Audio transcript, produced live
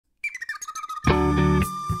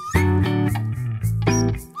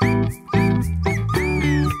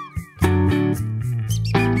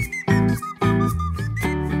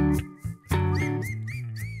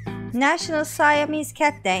National Siamese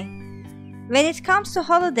Cat Day. When it comes to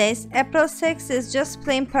holidays, April 6 is just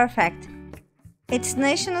plain perfect. It's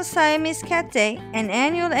National Siamese Cat Day, an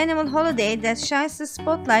annual animal holiday that shines the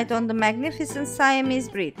spotlight on the magnificent Siamese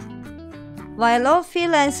breed. While all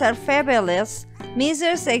felines are fabulous,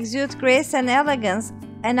 Measers exude grace and elegance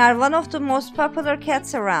and are one of the most popular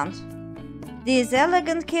cats around. These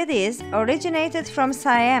elegant kitties, originated from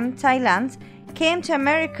Siam, Thailand, came to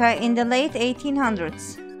America in the late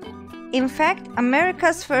 1800s. In fact,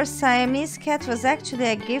 America's first Siamese cat was actually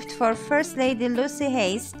a gift for First Lady Lucy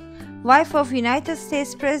Hayes, wife of United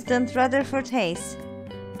States President Rutherford Hayes.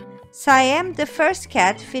 Siam, the first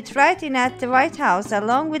cat, fit right in at the White House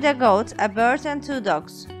along with a goat, a bird and 2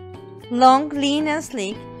 dogs. Long, lean and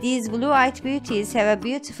sleek, these blue-eyed beauties have a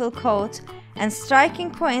beautiful coat and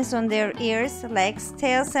striking points on their ears, legs,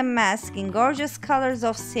 tails and mask in gorgeous colors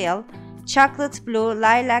of seal, chocolate blue,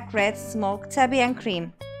 lilac red, smoke, tabby and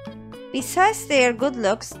cream. Besides their good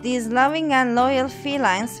looks, these loving and loyal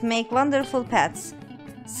felines make wonderful pets.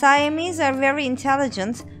 Siamese are very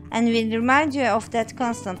intelligent and will remind you of that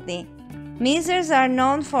constantly. Measers are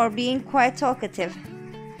known for being quite talkative.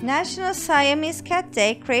 National Siamese Cat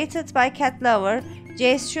Day, created by cat lover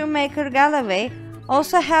J. Shoemaker Galloway,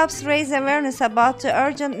 also helps raise awareness about the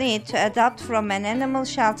urgent need to adopt from an animal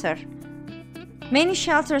shelter. Many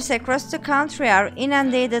shelters across the country are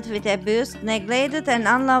inundated with abused, neglected and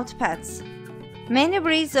unloved pets. Many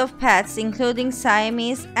breeds of pets, including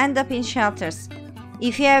Siamese, end up in shelters.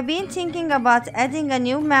 If you have been thinking about adding a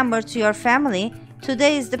new member to your family,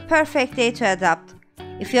 today is the perfect day to adopt.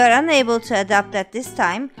 If you are unable to adopt at this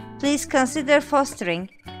time, please consider fostering.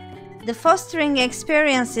 The fostering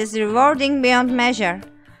experience is rewarding beyond measure.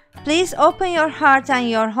 Please open your heart and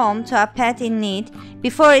your home to a pet in need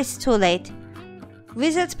before it's too late.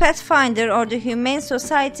 Visit Pet Finder or the Humane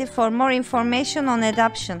Society for more information on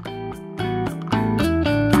adoption.